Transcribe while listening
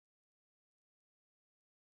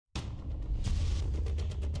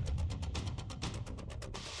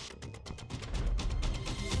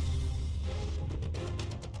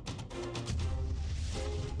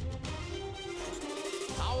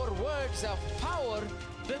words have power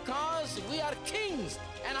because we are kings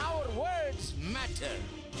and our words matter.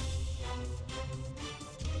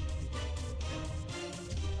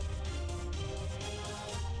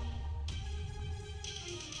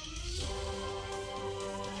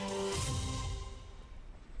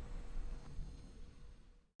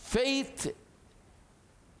 Faith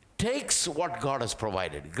takes what God has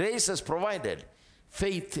provided. Grace has provided.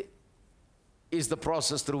 Faith is the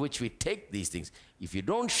process through which we take these things. If you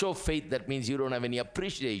don't show faith, that means you don't have any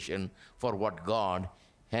appreciation for what God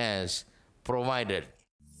has provided.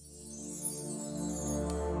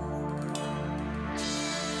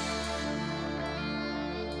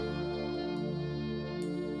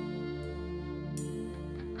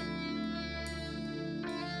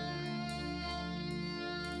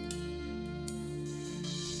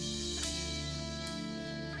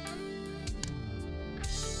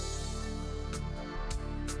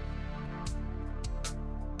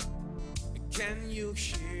 Can you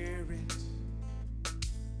hear it?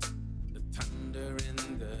 The thunder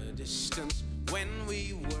in the distance when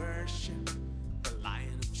we worship. The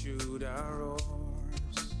Lion of Judah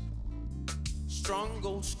roars.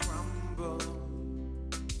 Strongholds crumble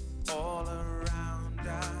all around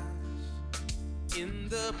us in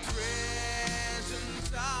the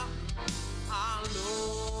presence of our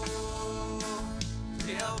Lord.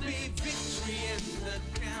 There'll be victory in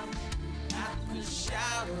the camp at the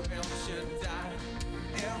shout of El Shaddai.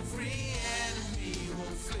 Every enemy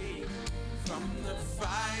will flee from the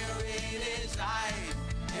fire in his eyes.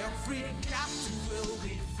 Every captive will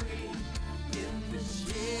be free in this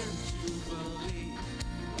year of Jubilee.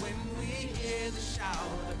 When we hear the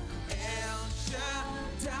shout of El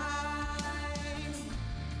Shaddai,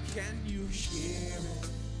 can you hear it?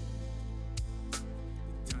 The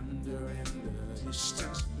thunder in the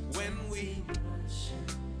distance when we worship.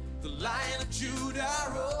 The Lion of Judah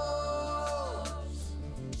rose.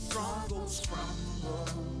 Strongholds crumble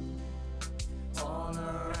all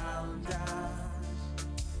around us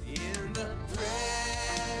in the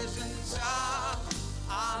presence of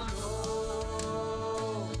our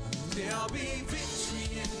Lord. There'll be victory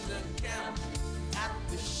in the camp at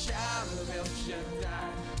the shout of El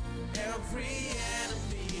Shaddai. Every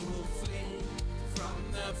enemy will flee from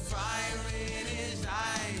the fire in his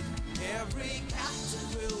eyes. Every captive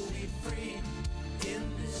will be free in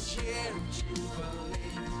this year of Jubilee.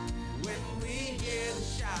 When we hear the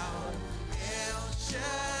shout El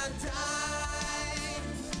Shaddai,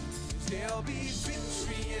 there'll be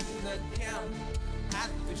victory in the camp at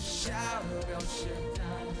the shout of El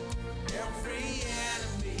Shaddai. Every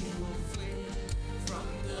enemy will flee from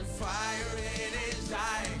the fire in his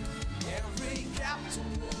eye. Every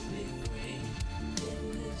captive will be free in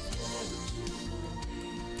this year of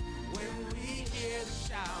Jubilee. When we hear the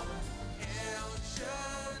shout of El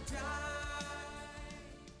Shaddai.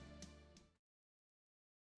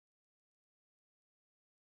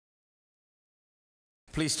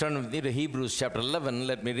 Please turn with me to Hebrews chapter 11.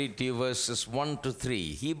 Let me read to you verses 1 to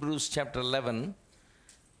 3. Hebrews chapter 11,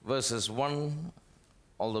 verses 1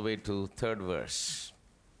 all the way to 3rd verse.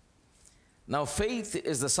 Now faith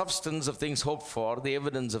is the substance of things hoped for, the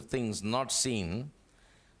evidence of things not seen.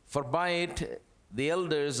 For by it the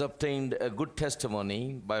elders obtained a good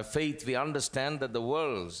testimony. By faith we understand that the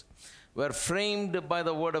worlds were framed by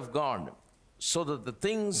the word of God, so that the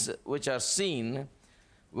things which are seen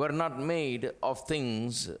were not made of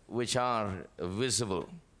things which are visible.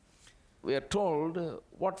 We are told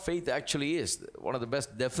what faith actually is. One of the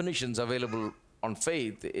best definitions available on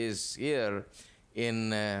faith is here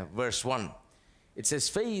in verse 1. It says,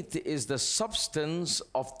 faith is the substance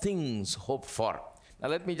of things hoped for. Now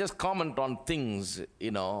let me just comment on things,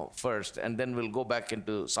 first, and then we'll go back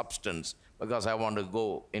into substance, because I want to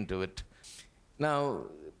go into it. Now,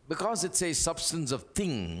 because it says substance of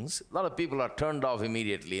things, a lot of people are turned off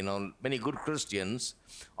immediately. Many good Christians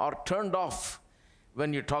are turned off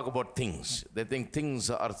when you talk about things. They think things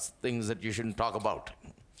are things that you shouldn't talk about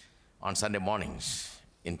on Sunday mornings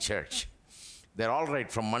in church. They're all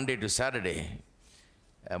right from Monday to Saturday.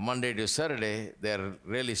 Monday to Saturday, they're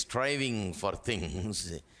really striving for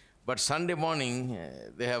things. But Sunday morning,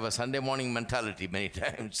 they have a Sunday morning mentality many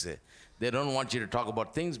times. They don't want you to talk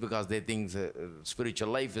about things because they think spiritual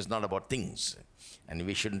life is not about things. And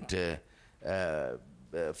we shouldn't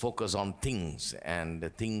focus on things.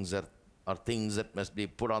 And things are things that must be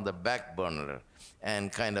put on the back burner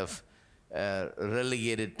and kind of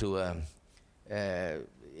relegated to a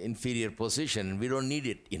inferior position. We don't need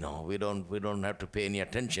it, We don't have to pay any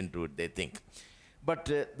attention to it, they think. But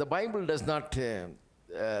the Bible does not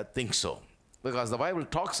think so, because the Bible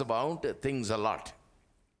talks about things a lot.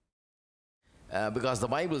 because the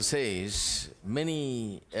Bible says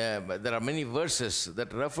there are many verses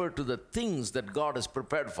that refer to the things that God has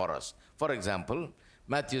prepared for us. For example,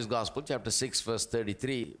 Matthew's Gospel, chapter 6, verse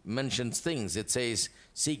 33, mentions things. It says,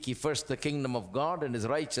 "Seek ye first the kingdom of God and his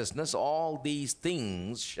righteousness, all these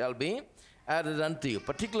things shall be added unto you."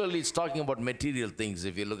 Particularly, it's talking about material things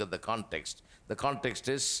if you look at the context. The context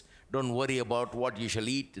is, don't worry about what you shall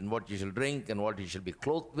eat and what you shall drink and what you shall be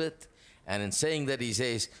clothed with. And in saying that, he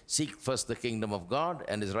says, "Seek first the kingdom of God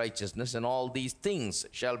and his righteousness, and all these things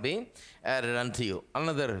shall be added unto you."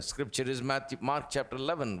 Another scripture is Mark chapter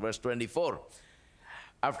 11, verse 24.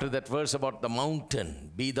 After that verse about the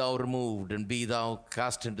mountain, "Be thou removed and be thou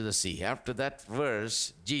cast into the sea." After that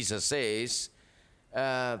verse, Jesus says,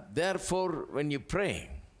 "Therefore, when you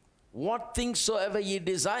pray, what things soever ye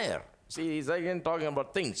desire." See, he's again talking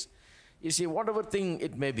about things. You see, whatever thing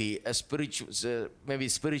it may be, maybe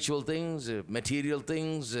spiritual things, material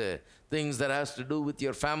things, things that has to do with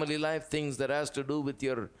your family life, things that has to do with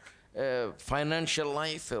your financial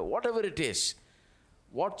life, whatever it is,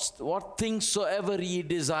 what things soever ye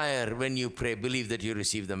desire when you pray, believe that you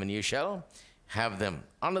receive them and you shall have them.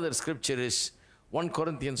 Another scripture is 1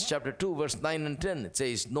 Corinthians chapter 2, verse 9 and 10. It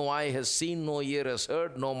says, "No eye has seen, no ear has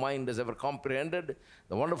heard, no mind has ever comprehended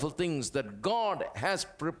the wonderful things that God has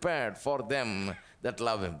prepared for them that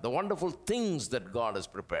love him." The wonderful things that God has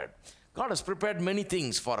prepared. God has prepared many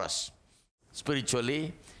things for us,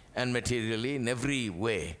 spiritually and materially, in every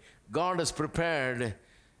way. God has prepared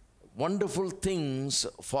wonderful things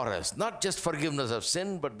for us. Not just forgiveness of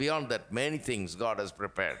sin, but beyond that, many things God has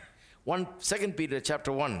prepared. 2 Peter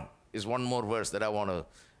chapter 1 is one more verse that I want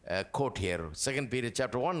to quote here. 2 Peter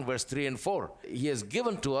chapter 1, verse 3 and 4. "He has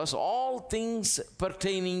given to us all things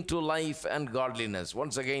pertaining to life and godliness."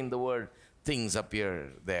 Once again, the word things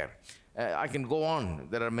appear there. I can go on.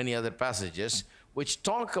 There are many other passages which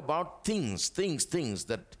talk about things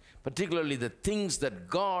that, particularly the things that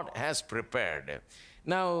God has prepared.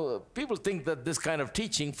 Now, people think that this kind of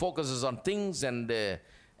teaching focuses on things and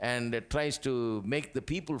tries to make the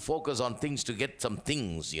people focus on things to get some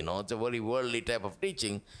things, It's a very worldly type of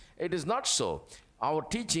teaching. It is not so. Our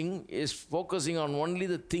teaching is focusing on only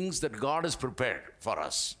the things that God has prepared for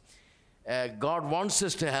us. God wants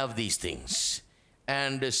us to have these things.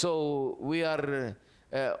 And so we are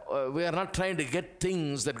not trying to get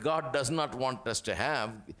things that God does not want us to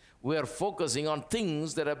have. We are focusing on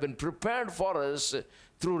things that have been prepared for us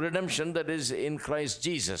through redemption that is in Christ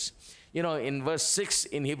Jesus. In verse 6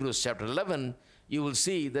 in Hebrews chapter 11, you will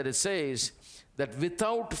see that it says that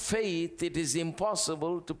without faith it is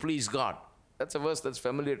impossible to please God. That's a verse that's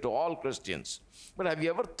familiar to all Christians. But have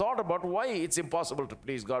you ever thought about why it's impossible to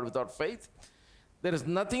please God without faith? There is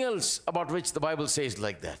nothing else about which the Bible says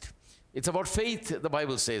like that. It's about faith, the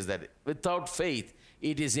Bible says that. Without faith,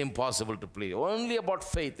 it is impossible to please. Only about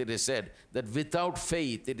faith it is said that without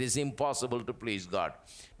faith, it is impossible to please God.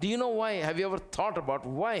 Do you know why? Have you ever thought about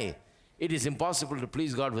why it is impossible to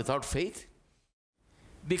please God without faith?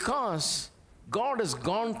 Because God has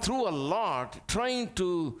gone through a lot trying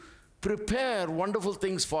to prepare wonderful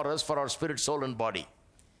things for us, for our spirit, soul, and body.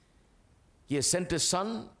 He has sent his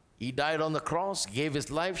Son. He died on the cross, gave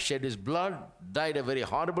his life, shed his blood, died a very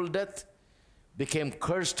horrible death, became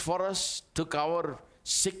cursed for us, took our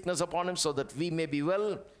sickness upon him so that we may be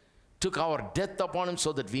well, took our death upon him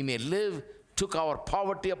so that we may live, took our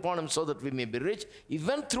poverty upon him so that we may be rich. He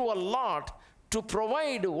went through a lot to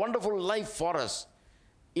provide a wonderful life for us,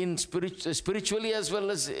 in spiritually as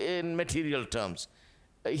well as in material terms.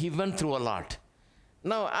 He went through a lot.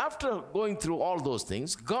 Now, after going through all those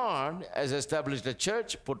things, God has established a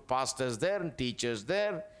church, put pastors there and teachers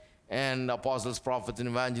there, and apostles, prophets, and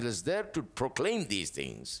evangelists there to proclaim these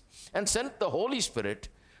things, and sent the Holy Spirit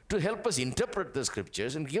to help us interpret the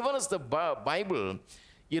scriptures and given us the Bible,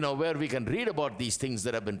 where we can read about these things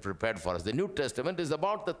that have been prepared for us. The New Testament is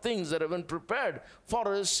about the things that have been prepared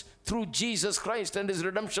for us through Jesus Christ and his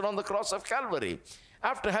redemption on the cross of Calvary.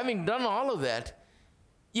 After having done all of that,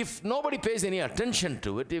 if nobody pays any attention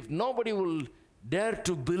to it, if nobody will dare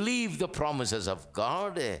to believe the promises of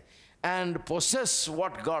God and possess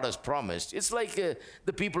what God has promised, it's like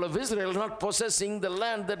the people of Israel not possessing the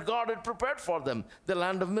land that God had prepared for them, the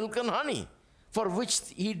land of milk and honey, for which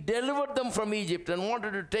he delivered them from Egypt and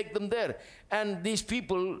wanted to take them there. And these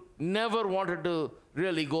people never wanted to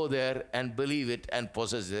really go there and believe it and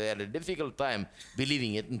possess it. They had a difficult time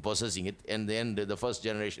believing it and possessing it. In the end, the first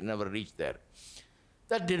generation never reached there.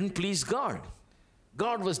 That didn't please God.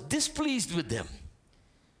 God was displeased with them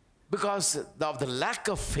because of the lack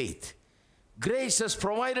of faith. Grace has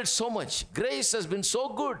provided so much. Grace has been so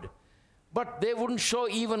good, but they wouldn't show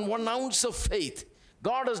even 1 ounce of faith.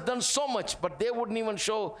 God has done so much, but they wouldn't even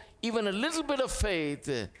show even a little bit of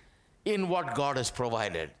faith in what God has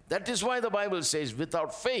provided. That is why the Bible says,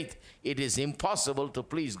 without faith, it is impossible to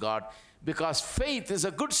please God, because faith is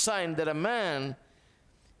a good sign that a man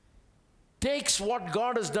takes what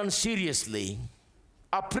God has done seriously,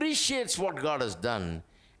 appreciates what God has done,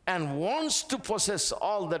 and wants to possess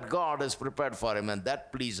all that God has prepared for him, and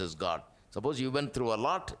that pleases God. Suppose you went through a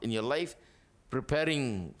lot in your life,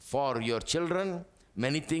 preparing for your children,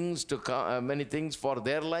 many things for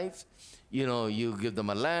their life. You know, you give them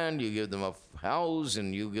a land, you give them a house,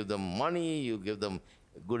 and you give them money, you give them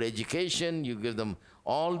good education, you give them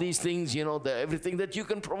all these things, you know, everything that you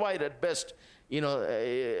can provide at best, you know,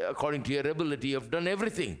 according to your ability. You've done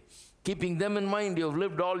everything. Keeping them in mind, you've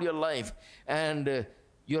lived all your life, and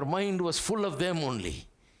your mind was full of them only.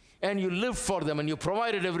 And you lived for them, and you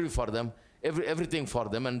provided everything for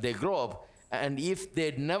them, and they grow up. And if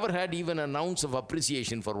they'd never had even an ounce of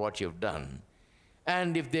appreciation for what you've done,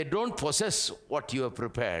 and if they don't possess what you have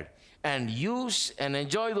prepared, and use and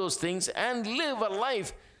enjoy those things, and live a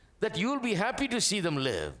life that you'll be happy to see them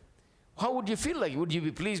live, how would you feel like? Would you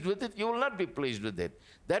be pleased with it? You will not be pleased with it.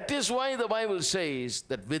 That is why the Bible says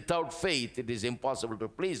that without faith it is impossible to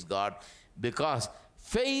please God, because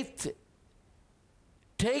faith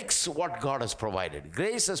takes what God has provided.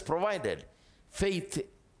 Grace has provided. Faith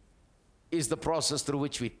is the process through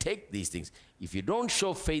which we take these things. If you don't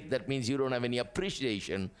show faith, that means you don't have any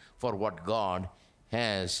appreciation for what God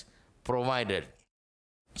has provided.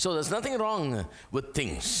 So there's nothing wrong with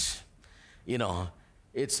things. You know,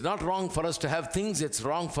 it's not wrong for us to have things. It's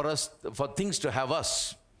wrong for things to have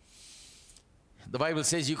us. The Bible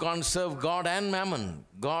says you can't serve God and mammon,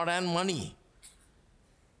 God and money.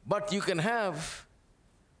 But you can have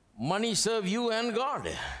money serve you and God.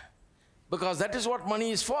 Because that is what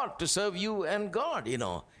money is for, to serve you and God, you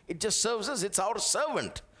know. It just serves us. It's our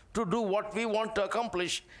servant to do what we want to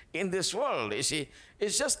accomplish in this world. You see,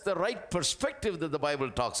 it's just the right perspective that the Bible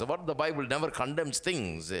talks about. The Bible never condemns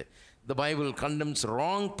things. The Bible condemns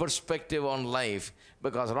wrong perspective on life,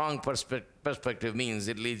 because wrong perspective means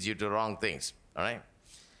it leads you to wrong things, all right?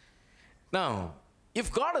 Now,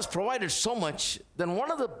 if God has provided so much, then one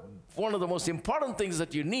of the most important things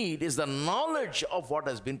that you need is the knowledge of what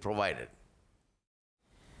has been provided.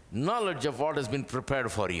 Knowledge of what has been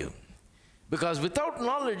prepared for you. Because without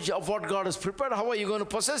knowledge of what God has prepared, how are you going to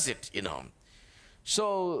possess it, you know?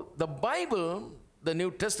 So the Bible, the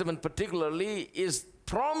New Testament particularly, is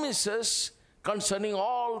promises concerning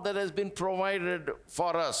all that has been provided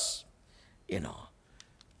for us, you know.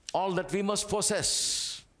 All that we must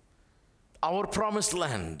possess. Our promised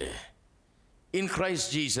land in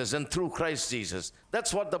Christ Jesus and through Christ Jesus.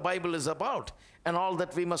 That's what the Bible is about, and all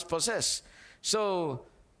that we must possess. So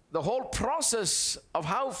the whole process of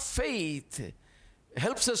how faith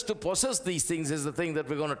helps us to possess these things is the thing that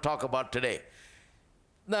we're going to talk about today.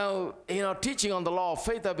 Now, you know, teaching on the law of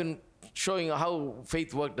faith, I've been showing how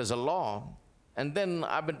faith worked as a law, and then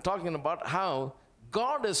I've been talking about how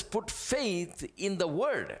God has put faith in the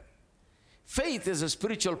Word. Faith is a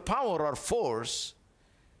spiritual power or force.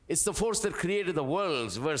 It's the force that created the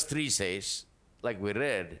worlds, verse 3 says, like we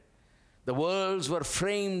read. The worlds were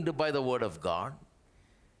framed by the Word of God.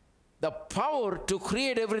 The power to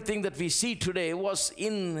create everything that we see today was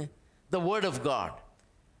in the Word of God.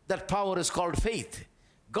 That power is called faith.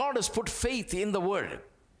 God has put faith in the Word.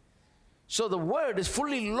 So the Word is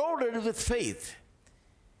fully loaded with faith.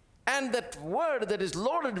 And that Word that is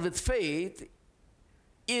loaded with faith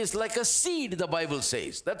is like a seed, the Bible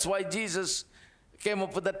says. That's why Jesus came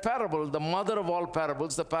up with that parable, the mother of all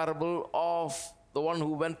parables, the parable of the one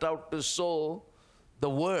who went out to sow the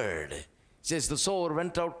Word. It says the sower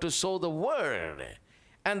went out to sow the Word,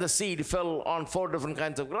 and the seed fell on 4 different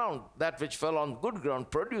kinds of ground. That which fell on good ground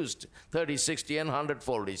produced 30, 60, and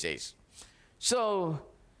 100-fold, he says. So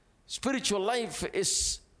spiritual life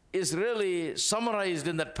is really summarized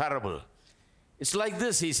in that parable. It's like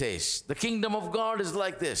this, he says. The kingdom of God is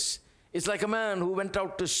like this. It's like a man who went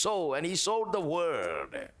out to sow, and he sowed the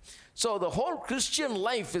Word. So the whole Christian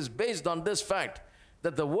life is based on this fact,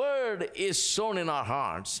 that the Word is sown in our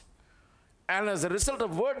hearts. And as a result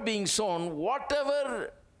of Word being sown,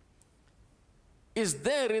 whatever is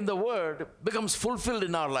there in the Word becomes fulfilled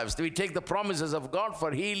in our lives. We take the promises of God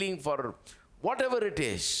for healing, for whatever it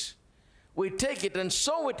is. We take it and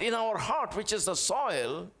sow it in our heart, which is the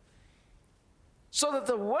soil, so that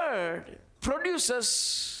the Word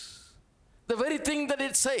produces the very thing that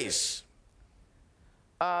it says.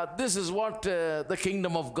 This is what the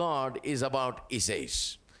kingdom of God is about, he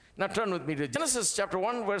says. Now turn with me to Genesis chapter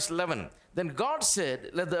 1, verse 11. Then God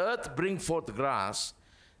said, let the earth bring forth grass,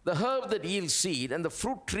 the herb that yields seed, and the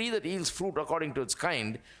fruit tree that yields fruit according to its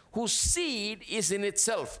kind, whose seed is in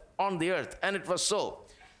itself on the earth. And it was so.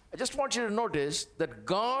 I just want you to notice that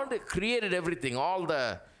God created everything, all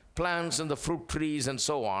the plants and the fruit trees and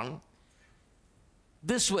so on,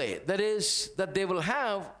 this way. That is, that they will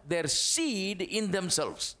have their seed in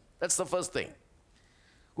themselves. That's the first thing.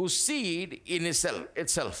 Whose seed in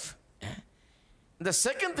itself. The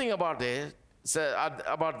second thing about that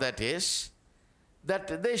is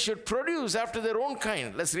that they should produce after their own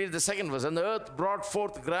kind. Let's read the second verse. And the earth brought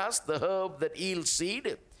forth grass, the herb that yields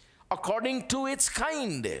seed, according to its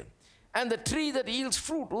kind, and the tree that yields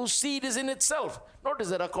fruit, whose seed is in itself. Notice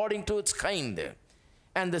that, according to its kind.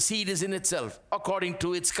 And the seed is in itself, according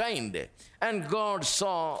to its kind. And God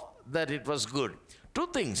saw that it was good. Two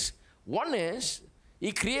things. One is,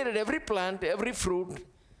 He created every plant, every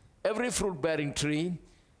fruit-bearing tree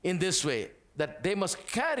in this way, that they must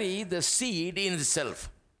carry the seed in itself.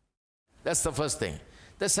 That's the first thing.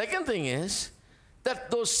 The second thing is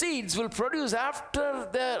that those seeds will produce after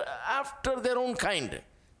their own kind.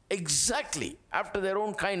 Exactly. After their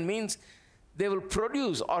own kind means they will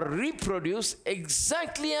produce or reproduce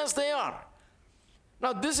exactly as they are.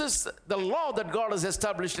 Now, this is the law that God has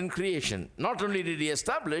established in creation. Not only did He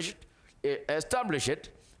establish it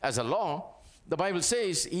as a law, the Bible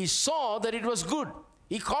says He saw that it was good.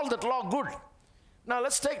 He called that law good. Now,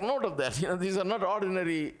 let's take note of that. These are not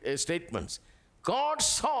ordinary statements. God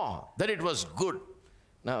saw that it was good.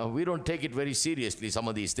 Now, we don't take it very seriously, some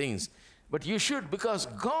of these things, but you should, because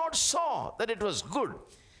God saw that it was good.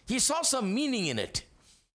 He saw some meaning in it.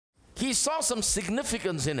 He saw some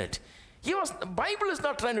significance in it. The Bible is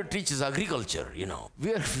not trying to teach us agriculture,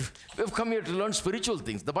 We've come here to learn spiritual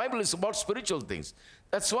things. The Bible is about spiritual things.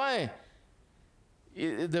 That's why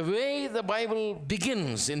the way the Bible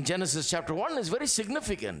begins in Genesis chapter 1 is very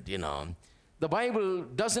significant, The Bible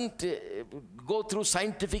doesn't go through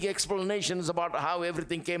scientific explanations about how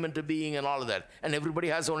everything came into being and all of that. And everybody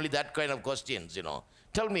has only that kind of questions,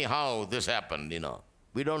 Tell me how this happened,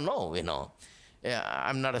 We don't know,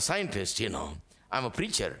 I'm not a scientist, I'm a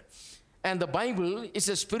preacher. And the Bible is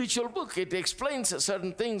a spiritual book. It explains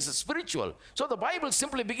certain things spiritual. So the Bible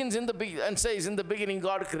simply begins and says, in the beginning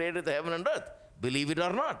God created the heaven and earth. Believe it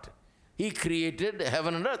or not. He created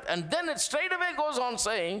heaven and earth. And then it straight away goes on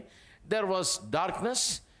saying, there was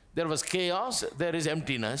darkness, there was chaos, there is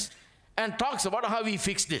emptiness, and talks about how He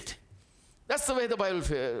fixed it. That's the way the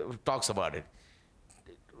Bible talks about it.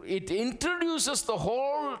 It introduces the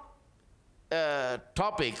whole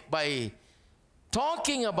topic by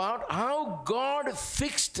talking about how God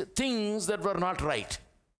fixed things that were not right.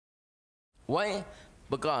 Why?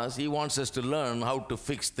 Because He wants us to learn how to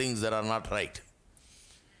fix things that are not right.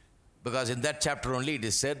 Because in that chapter only it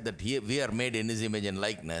is said that we are made in His image and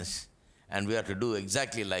likeness, and we are to do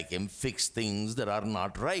exactly like Him, fix things that are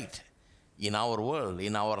not right in our world,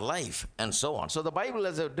 in our life, and so on. So the Bible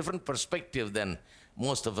has a different perspective than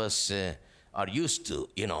most of us are used to,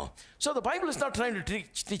 So the Bible is not trying to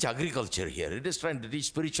teach agriculture here. It is trying to teach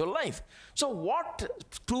spiritual life. So what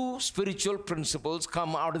two spiritual principles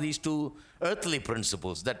come out of these two earthly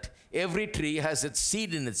principles? That every tree has its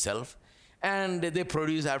seed in itself, and they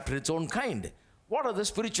produce after its own kind. What are the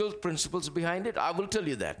spiritual principles behind it? I will tell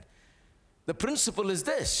you that. The principle is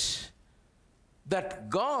this, that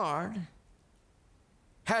God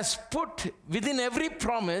has put within every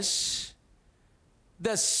promise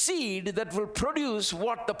the seed that will produce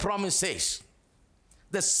what the promise says.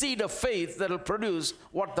 The seed of faith that will produce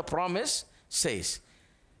what the promise says.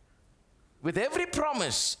 With every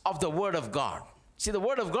promise of the Word of God. See, the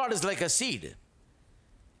Word of God is like a seed.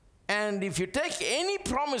 And if you take any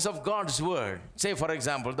promise of God's Word, say for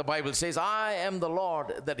example, the Bible says, I am the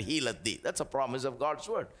Lord that healeth thee. That's a promise of God's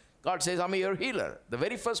Word. God says, I'm your healer. The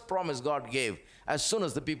very first promise God gave as soon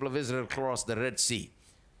as the people of Israel crossed the Red Sea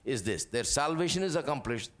is this: their salvation is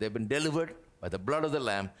accomplished. They've been delivered by the blood of the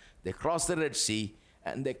Lamb. They cross the Red Sea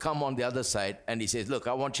and they come on the other side, and He says, look,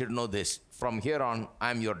 I want you to know this. From here on,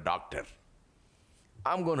 I'm your doctor.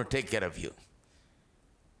 I'm going to take care of you.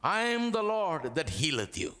 I am the Lord that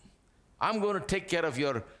healeth you. I'm going to take care of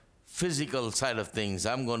your physical side of things.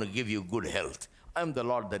 I'm going to give you good health. I'm the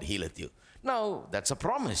Lord that healeth you. Now, that's a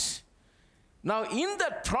promise. Now, in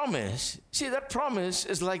that promise, see, that promise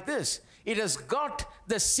is like this. It has got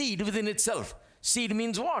the seed within itself. Seed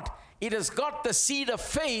means what? It has got the seed of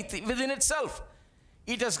faith within itself.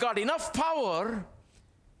 It has got enough power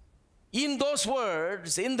in those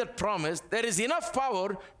words, in that promise. There is enough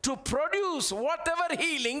power to produce whatever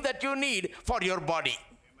healing that you need for your body.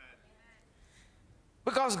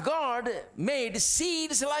 Because God made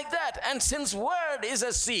seeds like that. And since Word is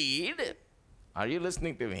a seed, Are you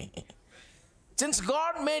listening to me? Since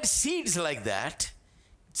God made seeds like that,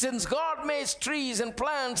 since God made trees and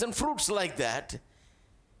plants and fruits like that,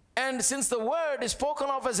 and since the word is spoken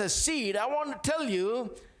of as a seed, I want to tell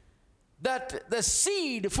you that the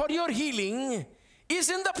seed for your healing is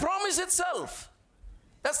in the promise itself.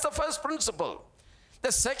 That's the first principle.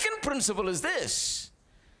 The second principle is this,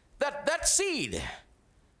 that seed,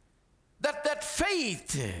 that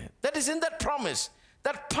faith that is in that promise,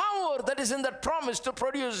 that power that is in that promise to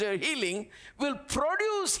produce your healing will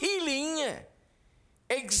produce healing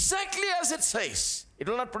exactly as it says. It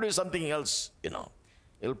will not produce something else,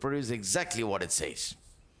 It will produce exactly what it says.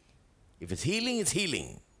 If it's healing, it's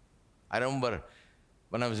healing. I remember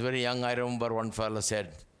when I was very young, one fellow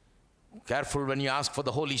said, careful when you ask for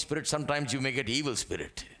the Holy Spirit, sometimes you may get evil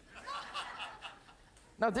spirit.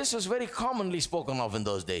 Now this was very commonly spoken of in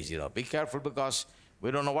those days, Be careful because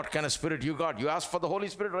we don't know what kind of spirit you got. You ask for the Holy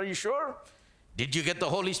Spirit, are you sure? Did you get the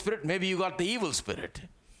Holy Spirit? Maybe you got the evil spirit.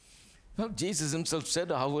 Well, Jesus himself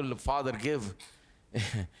said, how will the Father give,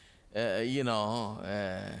 a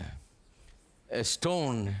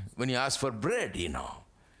stone when you ask for bread,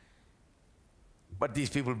 But these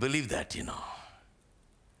people believe that,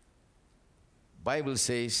 Bible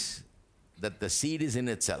says that the seed is in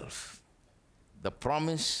itself. The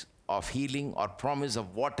promise of healing or promise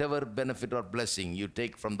of whatever benefit or blessing you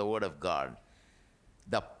take from the word of God,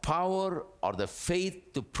 the power or the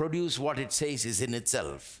faith to produce what it says is in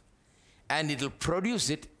itself. And it will produce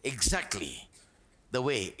it exactly the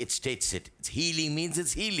way it states it. It's healing means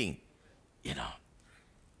it's healing,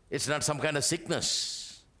 It's not some kind of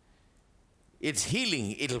sickness. It's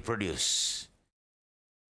healing it'll produce.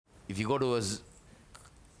 If you go to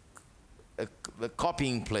a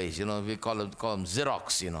copying place, we call them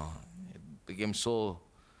Xerox, It became so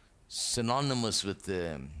synonymous with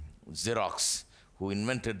Xerox, who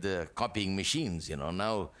invented the copying machines,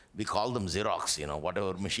 Now we call them Xerox,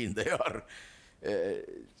 whatever machine they are.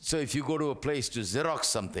 So if you go to a place to Xerox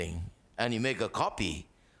something and you make a copy,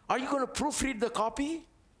 are you going to proofread the copy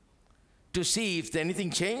to see if anything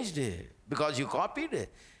changed because you copied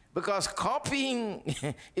it? Because copying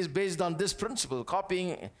is based on this principle.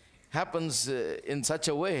 Copying happens in such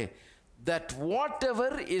a way that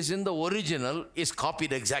whatever is in the original is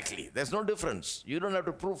copied exactly. There's no difference. You don't have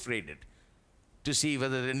to proofread it to see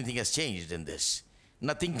whether anything has changed in this.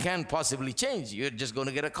 Nothing can possibly change. You're just going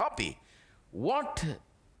to get a copy. What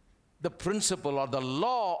the principle or the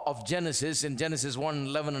law of Genesis in Genesis 1,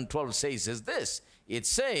 11 and 12 says is this. It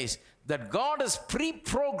says that God has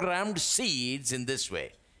pre-programmed seeds in this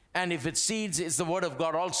way. And if it's seeds, it's the word of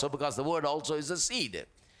God also, because the word also is a seed.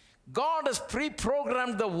 God has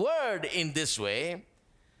pre-programmed the word in this way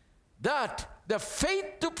that the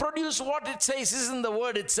faith to produce what it says is in the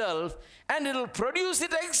word itself, and it'll produce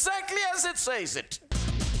it exactly as it says it.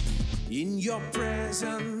 In your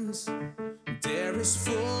presence, there is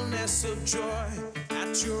fullness of joy.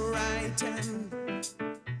 At your right hand,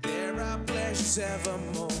 there are pleasures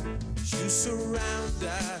evermore. You surround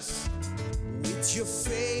us with your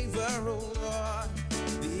favor, oh Lord.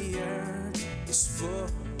 The earth is full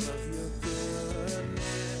of your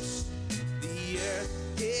goodness. The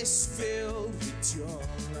earth is filled with your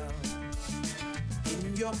love.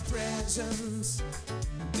 In your presence,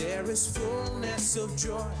 there is fullness of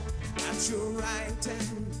joy. At your right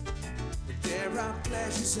hand, there are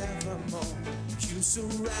pleasures evermore. You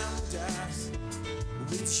surround us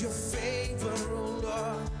with your favor, oh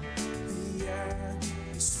Lord. The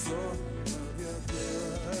earth is full of your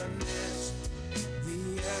goodness. The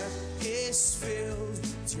earth is filled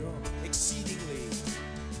with your exceedingly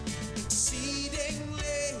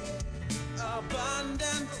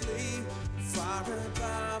abundantly, far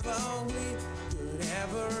above all we could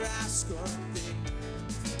ever ask or think.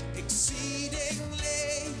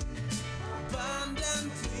 Exceedingly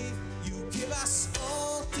abundantly, you give us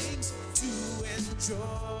all things to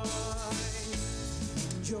enjoy.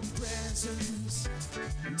 In your presence,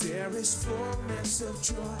 there is fullness of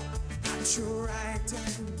joy. At your right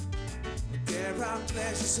hand, there are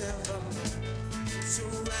pleasures evermore.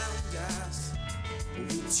 Surround us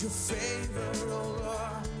with your favor, oh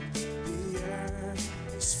Lord. The earth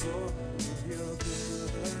is full of your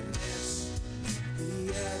goodness. The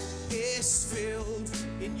earth is filled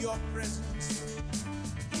in your presence.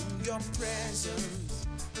 In your presence,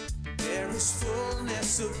 there is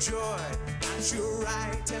fullness of joy. At your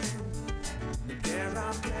right hand, there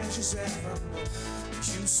are pleasures evermore.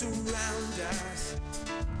 You surround us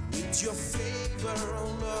with your favor,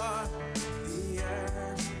 oh Lord. The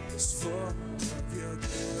earth is full of your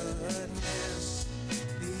goodness.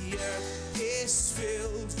 The earth is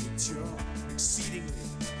filled with your exceedingly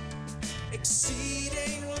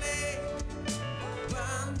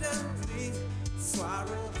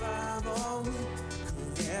all we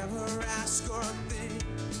could ever ask or think,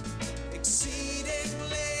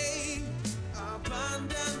 exceedingly,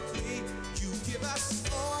 abundantly. You give us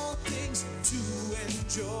all things to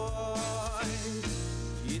enjoy.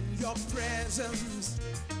 In your presence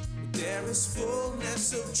there is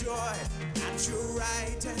fullness of joy. At your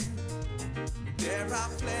right hand there are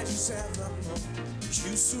pleasures evermore.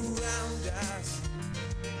 You surround us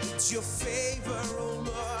with your favor, oh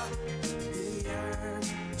Lord. The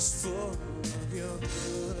earth is full of your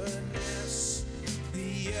goodness.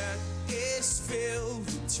 The earth is filled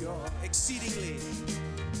with your exceedingly,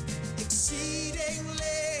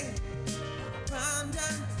 exceedingly,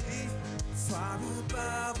 abundantly, far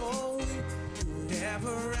above all we could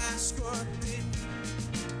ever ask or think,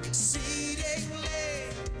 exceedingly.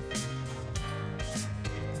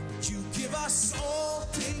 You give us all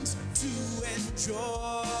things to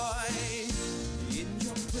enjoy. In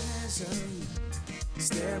your presence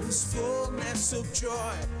there is fullness of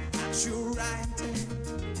joy. At your right hand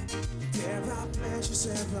there are pleasures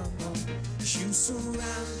evermore. You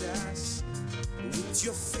surround us with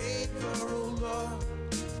your favor, oh Lord.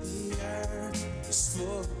 The earth is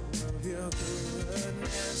full of your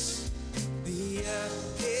goodness. The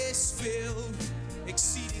earth is filled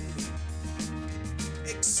exceedingly,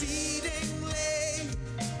 exceedingly,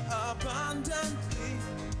 abundantly,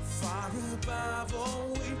 far above all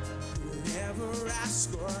we could ever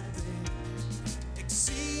ask or think,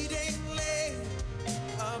 exceedingly,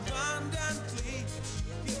 abundantly.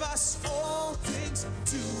 Give us all things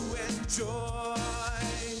to enjoy.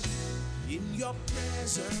 In your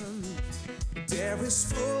presence there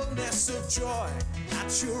is fullness of joy.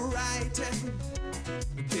 At your right hand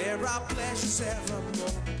there are pleasures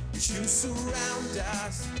evermore. You surround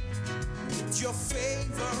us with your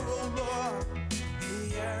favor, oh Lord.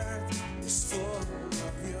 The earth is full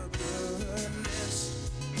of your goodness.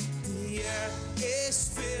 The earth is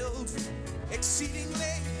filled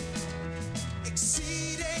exceedingly,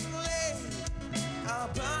 exceedingly,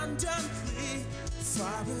 abundantly,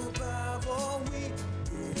 far above all we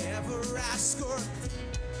could ever ask or think,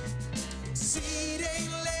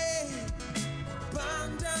 exceedingly,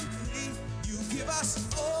 abundantly. You give us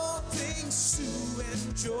all things to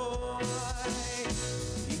enjoy.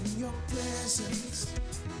 In your presence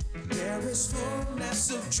there is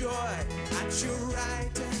fullness of joy. At your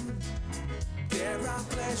right hand there are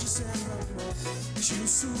pleasures evermore. You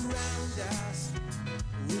surround us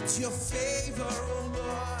with your favor, oh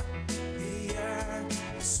Lord. The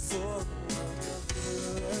earth is full of your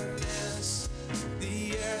goodness.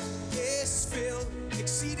 The earth is filled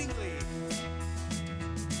exceedingly,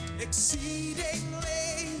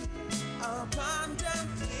 exceedingly,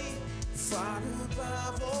 abundantly, far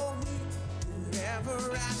above all we could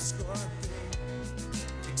ever ask or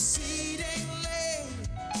think, exceedingly,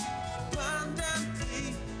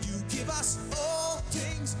 abundantly. You give us all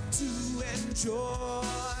things to enjoy.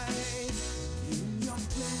 In your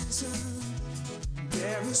presence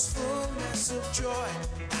there is fullness of joy.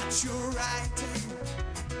 At your right hand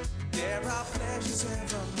there are pleasures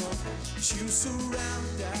evermore. You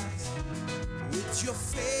surround us with your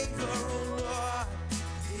favor, oh Lord.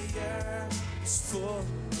 The earth is full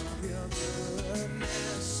of your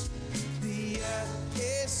goodness. The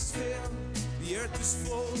earth is filled. The earth is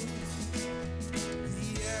full